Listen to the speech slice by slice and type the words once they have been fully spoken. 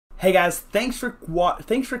Hey guys, thanks for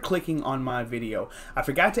clicking on my video. I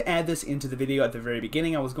forgot to add this into the video at the very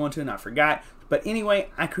beginning. I was going to and I forgot. But anyway,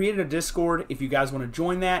 I created a Discord. If you guys want to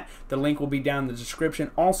join that, the link will be down in the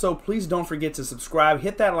description. Also, please don't forget to subscribe,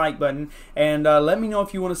 hit that like button, and let me know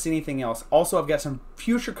if you want to see anything else. Also, I've got some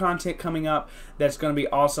future content coming up that's going to be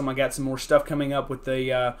awesome. I got some more stuff coming up with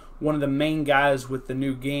the one of the main guys with the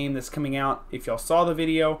new game that's coming out. If y'all saw the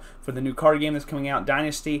video for the new card game that's coming out,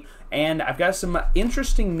 Dynasty, and I've got some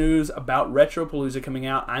interesting news about Retropalooza coming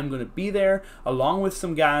out. I'm going to be there along with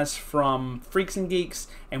some guys from Freaks and Geeks,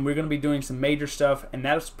 and we're going to be doing some major stuff, and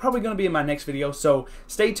that's probably going to be in my next video, so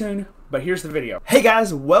stay tuned. But here's the video. Hey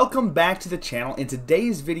guys, welcome back to the channel. In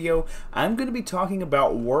today's video, I'm going to be talking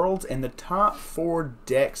about Worlds and the top 4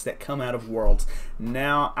 decks that come out of Worlds.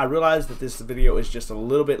 Now, I realize that this video is just a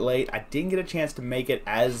little bit late. I didn't get a chance to make it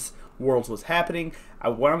as Worlds was happening. I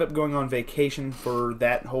wound up going on vacation for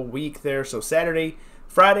that whole week there, so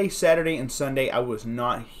Friday, Saturday, and Sunday, I was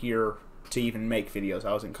not here to even make videos.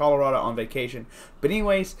 I was in Colorado on vacation. But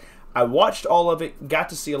anyways, I watched all of it, got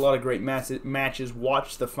to see a lot of great matches,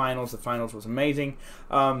 watched the finals. The finals was amazing.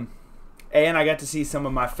 And I got to see some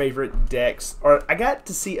of my favorite decks, or I got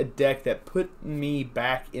to see a deck that put me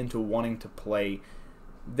back into wanting to play,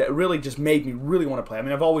 that really just made me really want to play. I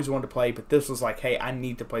mean, I've always wanted to play, but this was like, hey, I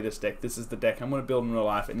need to play this deck. This is the deck I'm going to build in real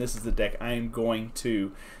life, and this is the deck I am going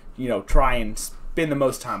to, try and spend the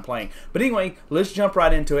most time playing. But anyway, let's jump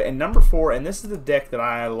right into it. And number 4, and this is the deck that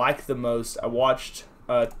I like the most. I watched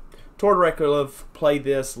Tordorekolov play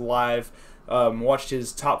this live, watched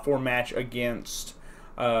his top 4 match against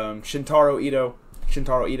Shintaro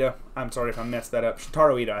Ida. I'm sorry if I messed that up.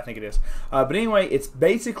 Shintaro Ida, I think it is. But anyway, it's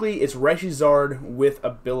Reshizard with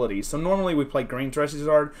abilities. So normally we play green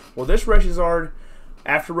Reshizard. Well, this Reshizard,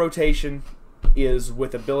 after rotation, is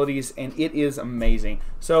with abilities, and it is amazing.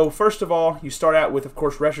 So first of all, you start out with, of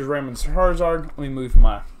course, Reshiram and Charizard. Let me move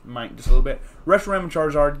my mic just a little bit. Reshiram and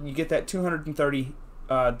Charizard, you get that 230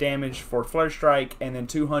 damage for Flare Strike, and then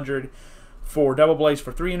 200 for Double Blaze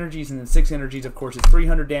for 3 energies, and then 6 energies, of course, is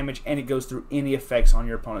 300 damage, and it goes through any effects on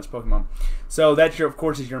your opponent's Pokemon. So that, of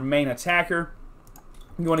course, is your main attacker.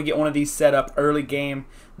 You want to get one of these set up early game.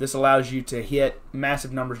 This allows you to hit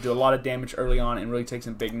massive numbers, do a lot of damage early on, and really take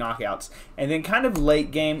some big knockouts. And then kind of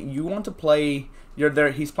late game, you want to play,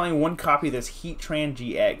 he's playing one copy of this Heatran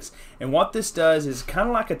GX. And what this does is kind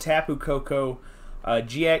of like a Tapu Koko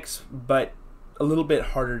GX, but a little bit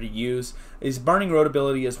harder to use. Is Burning Road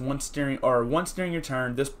ability is once during your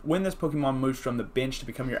turn, when this Pokemon moves from the bench to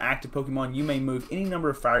become your active Pokemon, you may move any number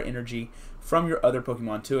of fire energy from your other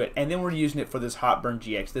Pokemon to it. And then we're using it for this Hot Burn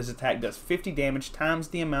GX. This attack does 50 damage times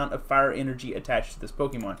the amount of fire energy attached to this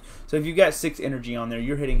Pokemon. So if you've got 6 energy on there,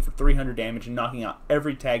 you're hitting for 300 damage and knocking out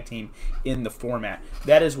every tag team in the format.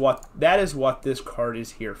 That is what this card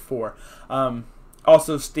is here for.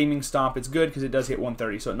 Also, Steaming Stomp, it's good because it does hit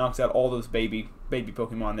 130, so it knocks out all those baby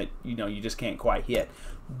Pokemon that you just can't quite hit.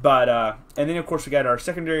 But and then of course we got our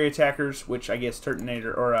secondary attackers, which I guess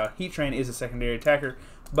Turtonator or Heatran is a secondary attacker,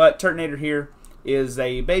 but Turtonator here is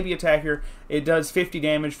a baby attacker. It does 50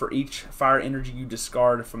 damage for each fire energy you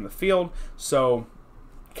discard from the field. So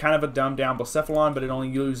kind of a dumbed down Blacephalon, but it only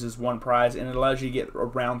uses 1 prize, and it allows you to get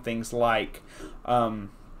around things like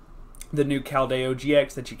the new Caldeo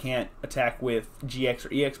GX that you can't attack with GX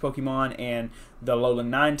or EX Pokemon, and the Alolan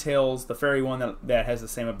Ninetales, the fairy one that has the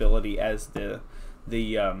same ability as the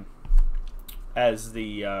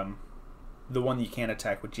one you can't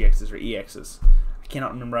attack with GXs or EXs. I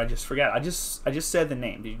cannot remember. I just forgot. I just said the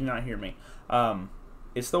name. Did you not hear me?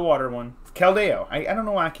 It's the water one, Caldeo. I don't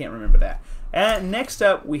know why I can't remember that. And next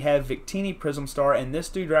up, we have Victini Prism Star, and this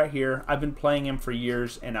dude right here, I've been playing him for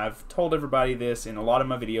years, and I've told everybody this in a lot of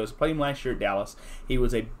my videos. I played him last year at Dallas. He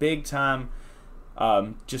was a big-time,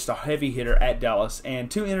 just a heavy hitter at Dallas,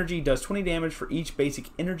 and 2 energy does 20 damage for each basic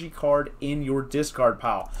energy card in your discard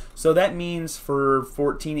pile. So that means for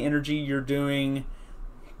 14 energy, you're doing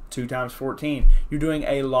 2 times 14. You're doing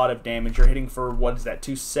a lot of damage. You're hitting for, what is that,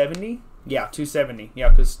 270? Yeah, 270. Yeah,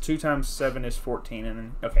 because 2 times 7 is 14, and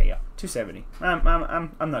then, okay, yeah, 270.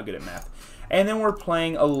 I'm not good at math. And then we're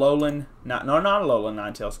playing Alolan, not Alolan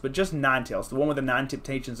Ninetales, but just Ninetales, the one with the 9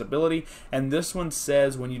 Temptations ability. And this one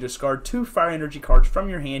says when you discard 2 fire energy cards from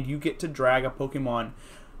your hand, you get to drag a Pokemon,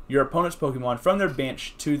 your opponent's Pokemon, from their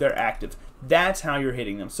bench to their active. That's how you're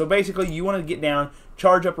hitting them. So basically, you want to get down,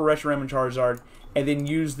 charge up a Reshiram and Charizard, and then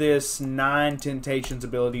use this 9 Temptations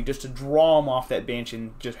ability just to draw them off that bench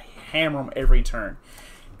and just hammer them every turn.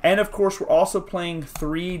 And of course, we're also playing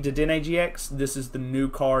 3 Dedenne GX. This is the new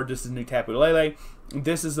card. This is new Tapu Lele.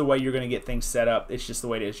 this is the way you're going to get things set up. It's just the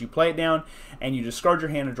way it is. You play it down, and you discard your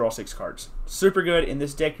hand and draw 6 cards. Super good. In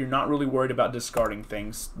this deck, you're not really worried about discarding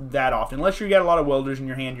things that often. Unless you got a lot of welders in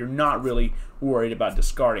your hand, you're not really worried about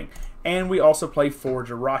discarding. And we also play 4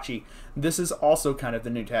 Jirachi. This is also kind of the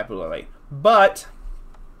new Tapu Lele, but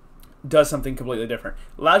does something completely different.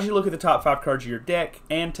 Allows you to look at the top 5 cards of your deck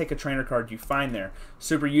and take a trainer card you find there.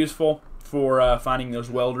 Super useful for finding those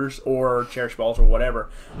welders or Cherish Balls or whatever.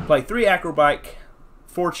 Play 3 Acrobike,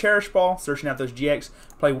 4 Cherish Ball, searching out those GX.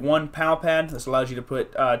 Play 1 Pal Pad. This allows you to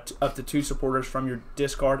put up to 2 supporters from your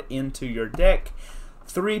discard into your deck.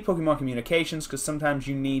 3 Pokemon Communications, because sometimes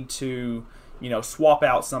you need to, swap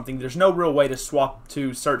out something. There's no real way to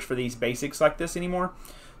search for these basics like this anymore.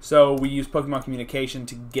 So we use Pokemon Communication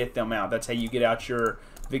to get them out. That's how you get out your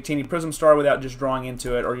Victini Prism Star without just drawing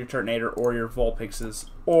into it, or your Turtonator, or your Vulpixes,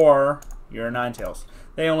 or your Ninetales.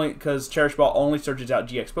 Because Cherish Ball only searches out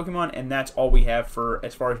GX Pokemon, and that's all we have for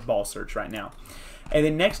as far as ball search right now. And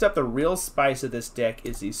then next up, the real spice of this deck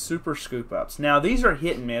is these Super Scoop Ups. Now these are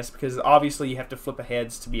hit and miss because obviously you have to flip a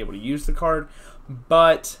heads to be able to use the card,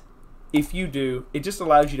 but if you do, it just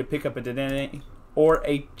allows you to pick up a Dedenne or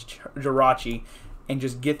a Jirachi and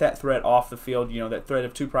just get that threat off the field. That threat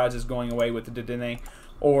of 2 prizes going away with the Dedenne.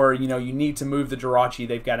 Or, you need to move the Jirachi.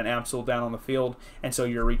 They've got an Absol down on the field, and so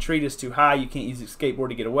your retreat is too high. You can't use the skateboard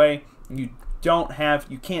to get away. You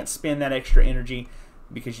can't spend that extra energy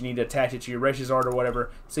because you need to attach it to your Reshizard or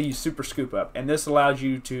whatever. So you Super Scoop Up. And this allows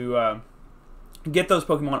you to get those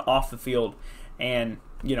Pokemon off the field, and,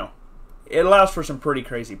 it allows for some pretty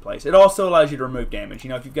crazy plays. It also allows you to remove damage.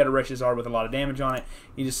 If you've got a Reshizard with a lot of damage on it,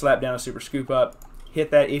 you just slap down a Super Scoop Up.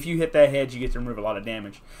 Hit that. If you hit that head, you get to remove a lot of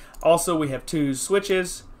damage. Also, we have 2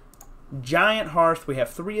 switches. Giant Hearth, we have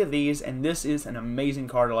 3 of these, and this is an amazing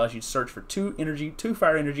card. It allows you to search for 2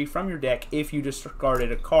 fire energy from your deck if you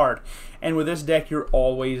discarded a card. And with this deck, you're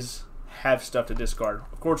always have stuff to discard.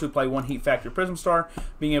 Of course, we play 1 Heat Factor Prism Star.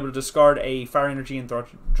 Being able to discard a fire energy and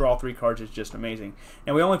draw 3 cards is just amazing.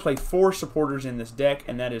 And we only play 4 supporters in this deck,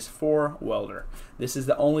 and that is 4 Welder. This is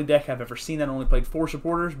the only deck I've ever seen that only played 4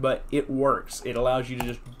 supporters, but it works. It allows you to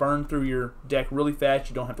just burn through your deck really fast.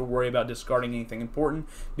 You don't have to worry about discarding anything important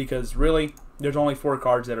because really, there's only 4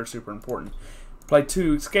 cards that are super important. Play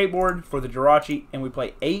 2 Skateboard for the Jirachi, and we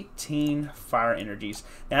play 18 Fire Energies.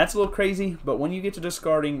 Now that's a little crazy, but when you get to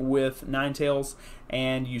discarding with Ninetales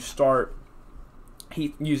and you start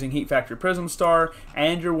using Heat Factor Prism Star,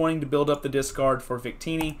 and you're wanting to build up the discard for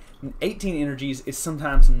Victini, 18 energies is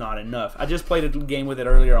sometimes not enough. I just played a game with it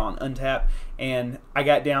earlier on Untap, and I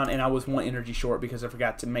got down and I was 1 energy short because I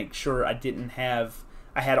forgot to make sure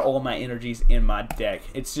I had all my energies in my deck.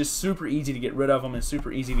 It's just super easy to get rid of them and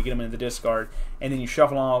super easy to get them into the discard, and then you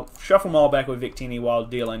shuffle them all back with Victini while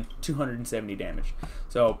dealing 270 damage.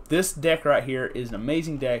 So this deck right here is an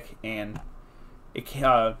amazing deck, and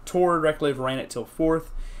Tor Recklave ran it till 4th,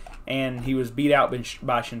 and he was beat out by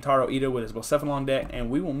Shintaro Ito with his Blacephalon deck, and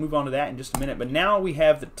we will move on to that in just a minute. But now we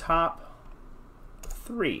have the top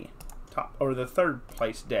 3. Or the 3rd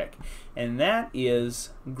place deck, and that is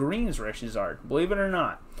Green's Reshizard. Believe it or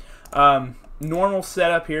not, normal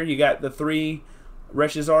setup here. You got the 3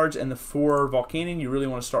 Reshizards and the 4 Volcanion. You really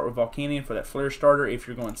want to start with Volcanion for that Flare starter if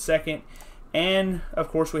you're going 2nd. And of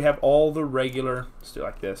course, we have all the regular. Let's do it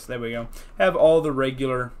like this. There we go. Have all the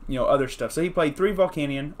regular, other stuff. So he played 4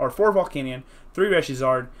 Volcanion, 3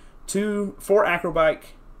 Reshizard, 4 Acrobike,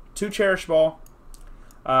 2 Cherish Ball,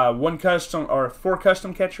 4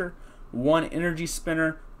 Custom Catcher, 1 Energy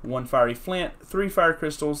Spinner, 1 Fiery Flint, 3 Fire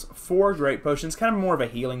Crystals, 4 Great Potions. Kind of more of a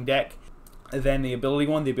healing deck than the Ability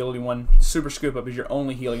one. The Ability one, Super Scoop Up, is your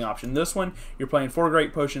only healing option. This one, you're playing 4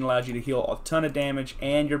 Great Potion, allows you to heal a ton of damage,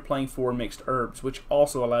 and you're playing 4 Mixed Herbs, which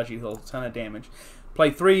also allows you to heal a ton of damage.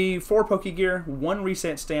 Play 4 Pokegear, 1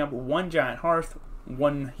 Reset Stamp, 1 Giant Hearth,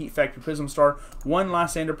 1 Heat Factor Prism Star, 1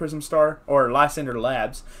 Lysander Prism Star, or Lysander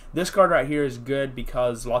Labs. This card right here is good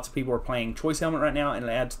because lots of people are playing Choice Helmet right now, and it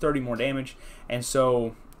adds 30 more damage, and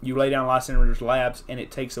so you lay down Lysander's Labs, and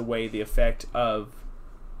it takes away the effect of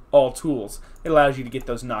all tools. It allows you to get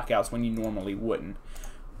those knockouts when you normally wouldn't.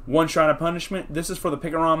 1 Shrine of Punishment. This is for the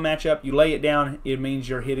Pikarom matchup. You lay it down, it means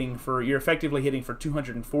you're effectively hitting for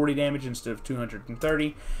 240 damage instead of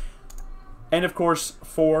 230. And of course,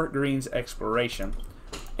 4 Green's Exploration.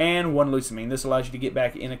 And 1 Lucamine. This allows you to get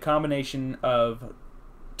back in a combination of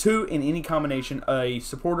 2 in any combination, a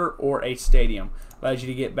supporter or a stadium. Allows you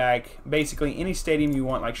to get back basically any stadium you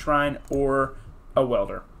want, like Shrine or a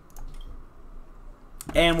Welder.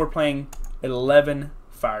 And we're playing 11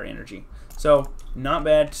 Fire Energy. So, not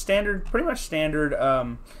bad. Standard, pretty much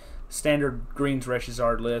standard, standard Green's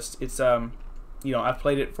Reshizard list. It's you know, I've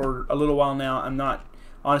played it for a little while now.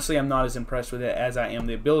 Honestly, I'm not as impressed with it as I am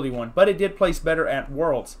the ability one, but it did place better at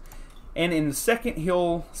Worlds. And in the second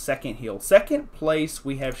place,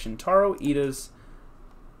 we have Shintaro Ida's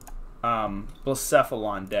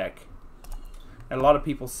Blacephalon deck. And a lot of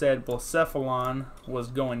people said Blacephalon was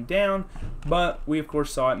going down, but we of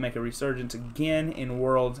course saw it make a resurgence again in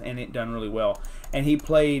Worlds, and it done really well. And he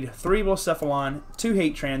played 3 Blacephalon, 2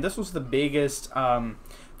 Heatran. This was the biggest.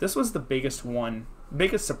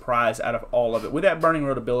 Biggest surprise out of all of it. With that Burning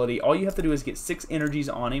Road ability, all you have to do is get 6 energies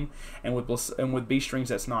on him, and with B-Strings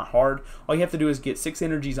that's not hard. All you have to do is get 6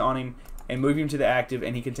 energies on him and move him to the active,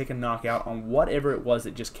 and he can take a knockout on whatever it was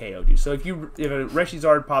that just KO'd you. So if a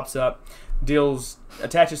Reshizard pops up,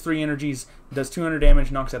 attaches 3 energies, does 200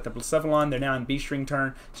 damage, knocks out the Blacephalon, they're now in B-String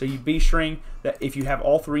turn. So you B-String, that if you have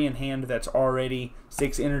all 3 in hand, that's already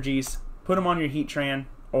 6 energies, put them on your Heatran,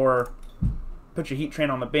 or put your Heatran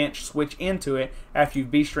on the bench, switch into it after you've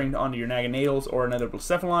B-stringed onto your Naganadels or another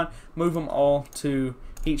Blacephalon, move them all to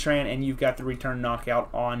Heatran, and you've got the return knockout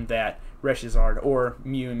on that Reshizard or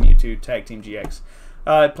Mew and Mewtwo Tag Team GX.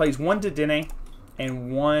 It plays 1 Dedenne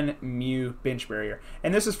and 1 Mew bench barrier.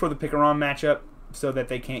 And this is for the Picaron matchup so that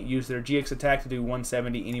they can't use their GX attack to do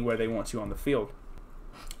 170 anywhere they want to on the field.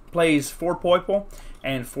 Plays 4 Poipole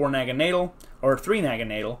and 4 Naganadel, or 3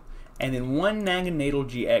 Naganadel, and then 1 Naganadel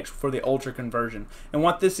GX for the Ultra conversion. And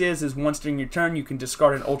what this is once during your turn, you can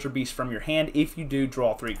discard an Ultra Beast from your hand. If you do,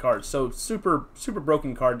 draw 3 cards. So super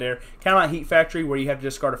broken card there. Kind of like Heat Factory, where you have to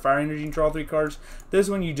discard a Fire Energy and draw 3 cards. This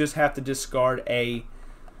one, you just have to discard a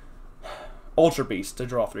Ultra Beast to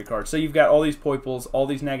draw 3 cards. So you've got all these Poipoles, all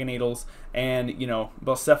these Naganadels, and, you know,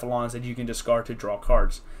 Blacephalons that you can discard to draw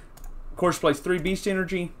cards. Of course, plays 3 Beast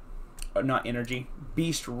Energy,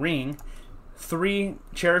 Beast Ring, 3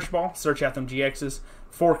 Cherish Ball, search out them GXs,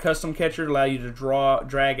 4 Custom Catcher, allow you to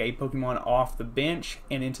drag a Pokemon off the bench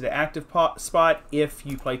and into the active spot if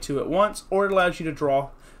you play 2 at once, or it allows you to draw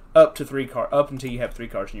up to 3 cards, up until you have 3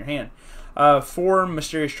 cards in your hand. 4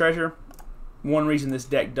 Mysterious Treasure. One reason this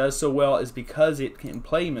deck does so well is because it can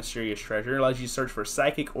play Mysterious Treasure. It allows you to search for a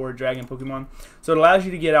Psychic or a Dragon Pokemon. So it allows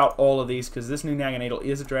you to get out all of these, because this new Naganadel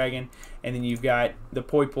is a Dragon. And then you've got the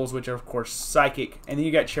Poipoles, which are of course Psychic. And then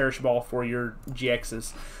you got Cherish Ball for your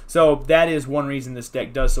GXs. So that is one reason this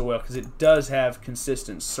deck does so well, because it does have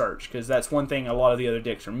consistent search. Because that's one thing a lot of the other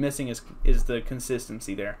decks are missing, is the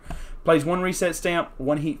consistency there. Plays 1 Reset Stamp,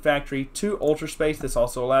 1 Heat Factory, 2 Ultra Space. This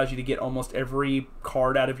also allows you to get almost every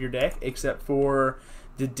card out of your deck, except for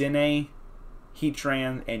the Dedenne,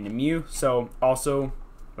 Heatran, and Mew. So also,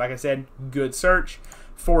 like I said, good search.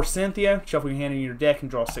 4 Cynthia, shuffle your hand in your deck and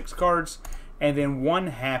draw 6 cards. And then 1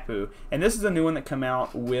 Hapu. And this is a new one that come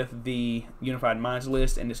out with the Unified Minds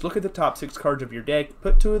list. And just look at the top 6 cards of your deck,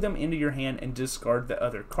 put 2 of them into your hand, and discard the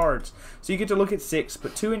other cards. So you get to look at 6,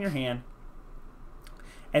 put 2 in your hand,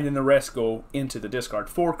 and then the rest go into the discard.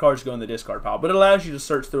 4 cards go in the discard pile. But it allows you to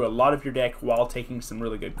search through a lot of your deck while taking some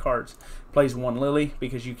really good cards. Plays 1 Lily,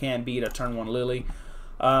 because you can't beat a turn 1 Lily.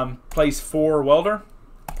 Plays 4 Welder,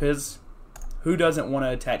 because who doesn't want to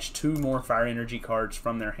attach 2 more Fire Energy cards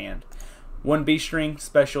from their hand? 1 B-String,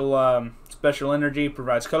 special energy,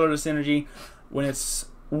 provides colorless energy. When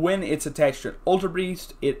it's attached to an Ultra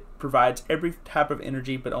Beast, it provides every type of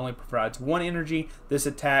energy, but only provides 1 energy.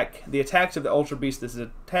 The attacks of the Ultra Beast this is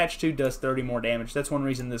attached to does 30 more damage. That's one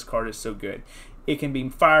reason this card is so good. It can be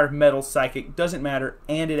Fire, Metal, Psychic, doesn't matter,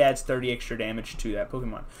 and it adds 30 extra damage to that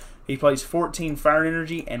Pokemon. He plays 14 Fire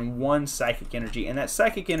Energy and 1 Psychic Energy, and that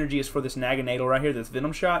Psychic Energy is for this Naganadel right here, this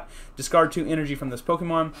Venom Shot. Discard 2 energy from this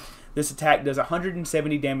Pokemon. This attack does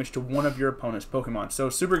 170 damage to one of your opponent's Pokemon. So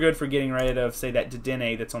super good for getting rid of, say, that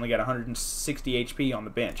Dedenne that's only got 160 HP on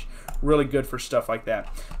the bench. Really good for stuff like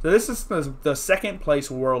that. So this is the second place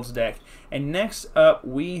Worlds deck. And next up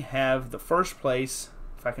we have the first place,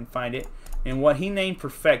 if I can find it, and what he named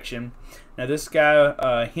Perfection. Now this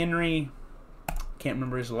guy, Henry, can't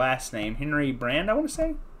remember his last name, Henry Brand, I want to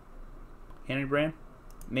say? Henry Brand?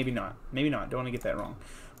 Maybe not. Maybe not. Don't want to get that wrong.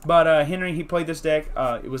 But Henry, he played this deck.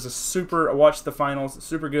 It was I watched the finals,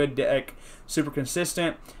 super good deck, super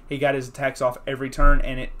consistent. He got his attacks off every turn,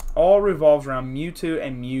 and it all revolves around Mewtwo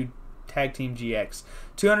and Mew Tag Team GX.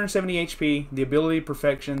 270 HP, the ability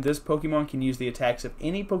Perfection. This Pokemon can use the attacks of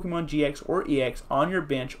any Pokemon GX or EX on your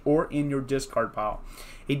bench or in your discard pile.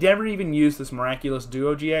 He never even used this Miraculous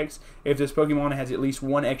Duo GX. If this Pokemon has at least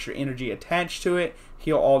 1 extra energy attached to it,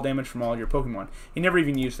 heal all damage from all your Pokemon. He never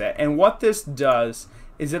even used that. And what this does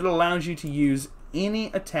is it allows you to use any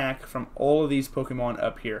attack from all of these Pokemon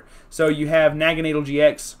up here. So you have Naganadel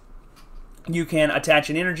GX. You can attach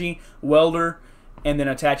an energy, Welder, and then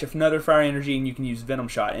attach another fire energy, and you can use Venom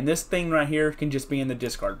Shot. And this thing right here can just be in the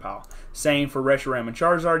discard pile. Same for Reshiram and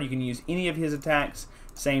Charizard, you can use any of his attacks.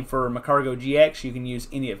 Same for Magcargo GX, you can use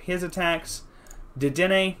any of his attacks.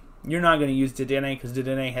 Dedenne, you're not going to use Dedenne because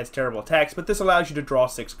Dedenne has terrible attacks, but this allows you to draw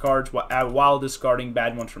 6 cards while discarding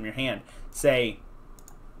bad ones from your hand. Say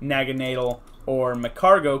Naganadel or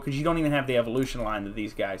Magcargo, because you don't even have the evolution line of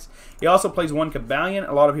these guys. He also plays one Cobalion.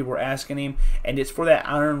 A lot of people are asking him, and it's for that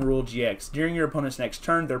Iron Rule GX. During your opponent's next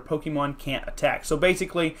turn, their Pokemon can't attack. So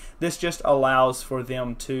basically, this just allows for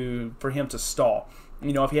him to stall.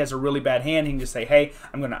 You know, if he has a really bad hand, he can just say, hey,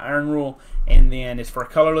 I'm going to Iron Rule, and then it's for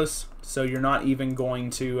colorless, so you're not even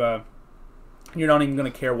going to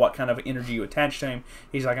care what kind of energy you attach to him.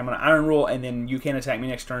 He's like, I'm going to Iron Rule, and then you can't attack me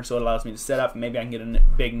next turn, so it allows me to set up, and maybe I can get a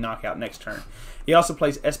big knockout next turn. He also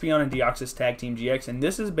plays Espeon and Deoxys Tag Team GX, and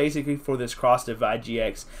this is basically for this Cross Divide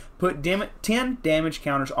GX. Put 10 damage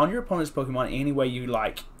counters on your opponent's Pokemon any way you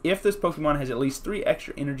like. If this Pokemon has at least 3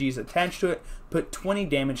 extra energies attached to it, put 20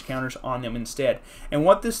 damage counters on them instead. And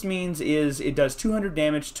what this means is it does 200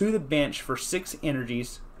 damage to the bench for 6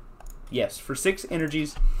 energies. Yes, for 6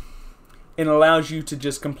 energies. It allows you to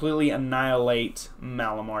just completely annihilate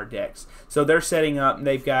Malamar decks. So they're setting up,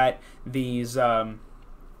 they've got these, the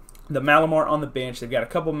Malamar on the bench, they've got a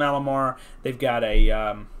couple Malamar, they've got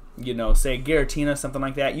a, you know, say a Giratina, something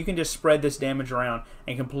like that. You can just spread this damage around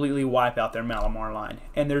and completely wipe out their Malamar line.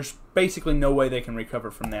 And there's basically no way they can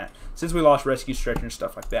recover from that, since we lost Rescue Stretcher and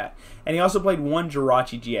stuff like that. And he also played one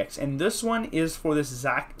Jirachi GX, and this one is for this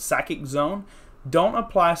Psychic Zone. Don't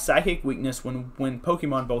apply Psychic Weakness when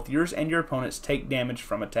Pokemon, both yours and your opponent's, take damage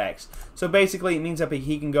from attacks. So basically, it means that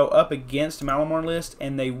he can go up against Malamar list,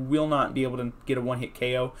 and they will not be able to get a one-hit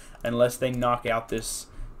KO unless they knock out this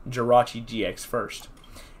Jirachi GX first.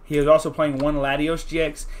 He is also playing one Latios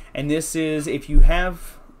GX, and this is if you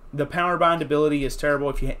have the Power Bind ability is terrible.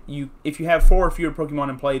 If you have 4 or fewer Pokemon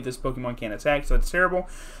in play, this Pokemon can't attack, so it's terrible.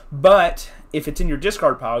 But if it's in your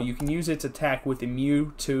discard pile, you can use its attack with the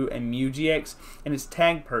Mewtwo and Mew GX, and it's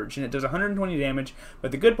Tag Purge, and it does 120 damage.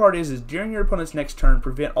 But the good part is during your opponent's next turn,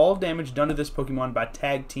 prevent all damage done to this Pokemon by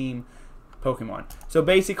Tag Team Pokemon. So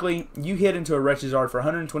basically, you hit into a Rechizard for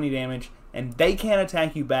 120 damage, and they can't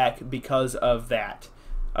attack you back because of that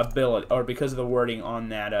ability, or because of the wording on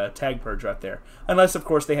that Tag Purge right there. Unless, of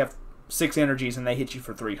course, they have 6 energies and they hit you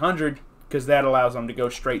for 300, because that allows them to go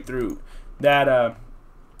straight through. That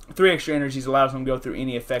 3 extra energies allows them to go through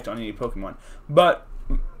any effect on any Pokemon. But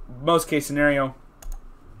most case scenario,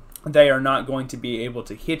 they are not going to be able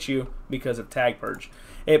to hit you because of Tag Purge.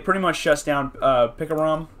 It pretty much shuts down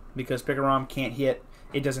Pikarom, because Pikarom can't hit.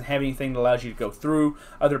 It doesn't have anything that allows you to go through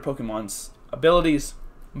other Pokemon's abilities,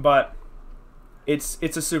 but it's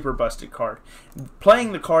a super busted card.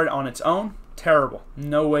 Playing the card on its own, terrible.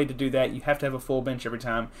 No way to do that. You have to have a full bench every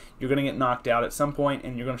time. You're going to get knocked out at some point,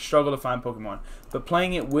 and you're going to struggle to find Pokemon. But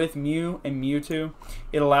playing it with Mew and Mewtwo,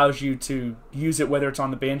 it allows you to use it whether it's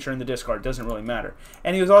on the bench or in the discard. It doesn't really matter.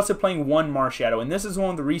 And he was also playing one Marshadow, and this is one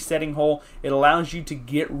of the resetting hole. It allows you to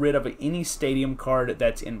get rid of any stadium card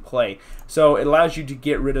that's in play. So it allows you to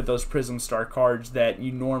get rid of those Prism Star cards that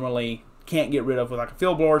you normally can't get rid of with like a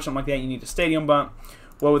Field Blower or something like that. You need a Stadium Bump.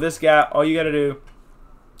 Well, with this guy, all you got to do,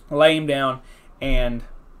 lay him down and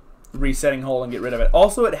resetting hole and get rid of it.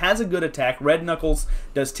 Also, it has a good attack. Red Knuckles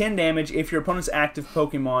does 10 damage. If your opponent's active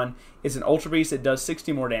Pokemon is an Ultra Beast, it does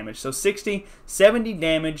 60 more damage. So 60, 70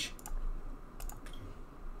 damage,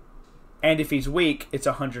 and if he's weak, it's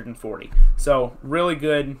 140. So really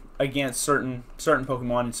good against certain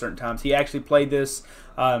Pokemon in certain times. He actually played this.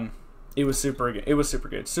 It was super good. It was super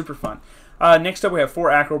good. Super fun. Next up, we have 4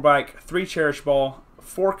 Acrobike, 3 Cherish Ball,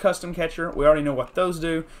 4 Custom Catcher. We already know what those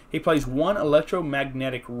do. He plays 1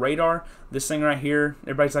 Electromagnetic Radar. This thing right here,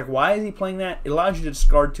 everybody's like, why is he playing that? It allows you to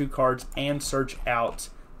discard 2 cards and search out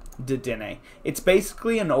Dedenne. It's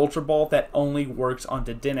basically an Ultra Ball that only works on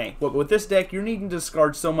Dedenne. But with this deck, you're needing to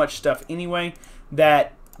discard so much stuff anyway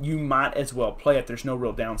that you might as well play it. There's no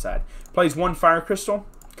real downside. Plays 1 Fire Crystal,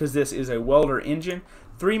 because this is a Welder Engine.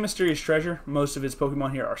 3 Mysterious Treasure. Most of his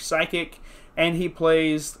Pokemon here are Psychic. And he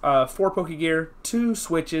plays 4 Pokegear, 2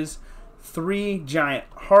 Switches, 3 Giant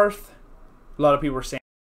Hearth. A lot of people are saying,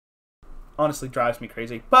 honestly drives me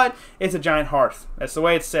crazy, but it's a Giant Hearth. That's the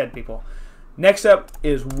way it's said, people. Next up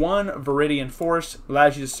is 1 Viridian Force.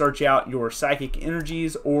 Allows you to search out your Psychic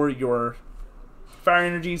energies or your Fire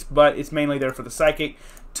energies, but it's mainly there for the Psychic.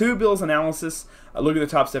 2 Bill's Analysis. Look at the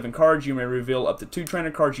top 7 cards. You may reveal up to 2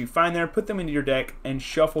 trainer cards you find there, put them into your deck, and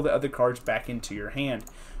shuffle the other cards back into your hand.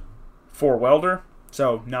 4 Welder,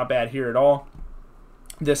 so not bad here at all.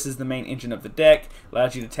 This is the main engine of the deck.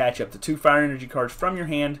 Allows you to attach up to 2 Fire Energy cards from your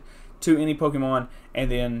hand to any Pokemon,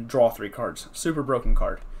 and then draw 3 cards. Super broken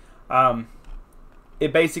card.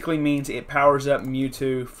 It basically means it powers up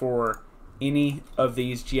Mewtwo for any of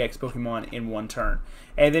these GX Pokemon in one turn.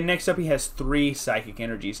 And then next up he has 3 Psychic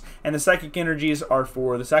Energies. And the Psychic Energies are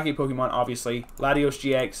for the Psychic Pokemon, obviously. Latios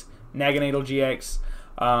GX, Naganadel GX,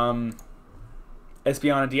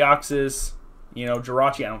 Espeon Deoxys, you know,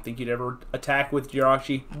 Jirachi. I don't think you'd ever attack with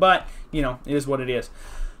Jirachi, but, you know, it is what it is.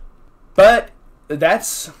 But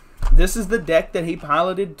this is the deck that he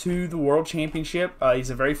piloted to the World Championship. He's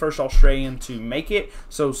the very first Australian to make it,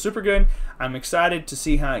 so super good. I'm excited to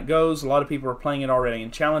see how it goes. A lot of people are playing it already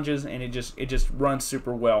in challenges, and it just runs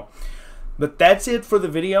super well. But that's it for the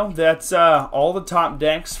video. That's all the top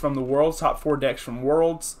decks from the Worlds, top 4 decks from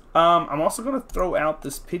Worlds. I'm also going to throw out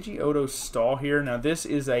this Pidgeotto stall here. Now this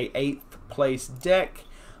is a 8th place deck,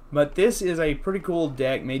 but this is a pretty cool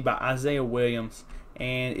deck made by Isaiah Williams.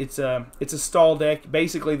 And it's a stall deck.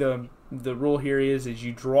 Basically, the rule here is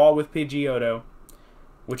you draw with Pidgeotto,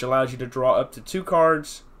 which allows you to draw up to 2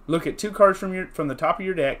 cards. Look at 2 cards from the top of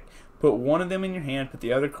your deck. Put one of them in your hand. Put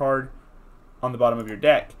the other card on the bottom of your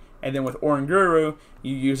deck. And then with Oranguru,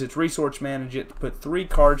 you use its resource manager to put 3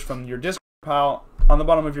 cards from your discard pile on the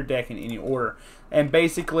bottom of your deck in any order. And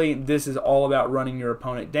basically, this is all about running your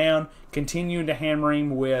opponent down. Continue to hammer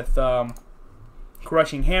him with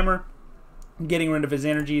Crushing Hammer, getting rid of his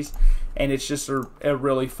energies, and it's just a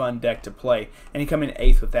really fun deck to play. And he come in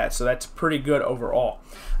 8th with that, so that's pretty good overall.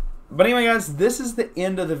 But anyway, guys, this is the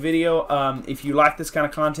end of the video. If you like this kind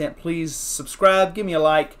of content, please subscribe, give me a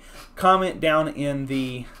like, comment down in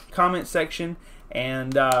the comment section,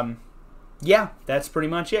 and yeah, that's pretty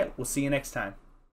much it. We'll see you next time.